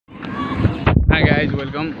Hi guys,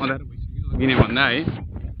 welcome. We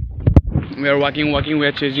are walking, we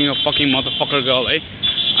are chasing a fucking motherfucker girl, है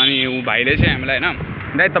अनि उ भाइले चाहिँ हामीलाई हैन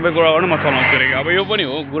दाइ तपाई कुरा गर्नु म चलाउँछु रे अब यो पनि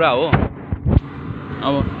हो कुरा हो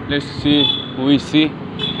अब let's see who is she.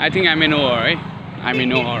 I think I may know her, right?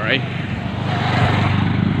 Right?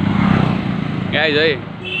 Guys,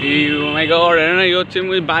 hey, oh my god, हैन यो चाहिँ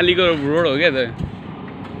म बालीको रोड हो के त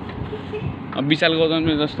अब विशाल गौतम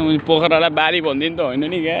जस्तो म पोखरालाई बाली भन्दिन त हैन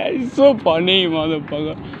नि गाइस सो फनी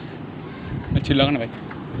मदरफकर अच्छी लाग्न भाइ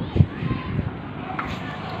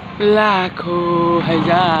लाखों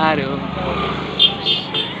हजारों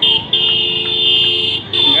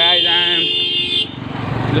guys I'm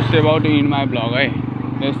just about to end my vlog hey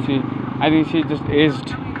let's see I think she just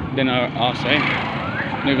aged than us hey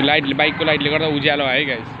light bike ko light le garda उज्यालो है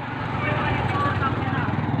guys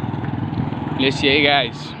let's see hey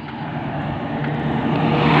guys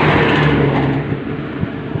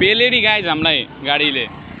पेले नि guys हामीलाई गाडीले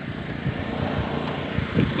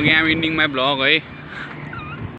okay I'm ending my vlog है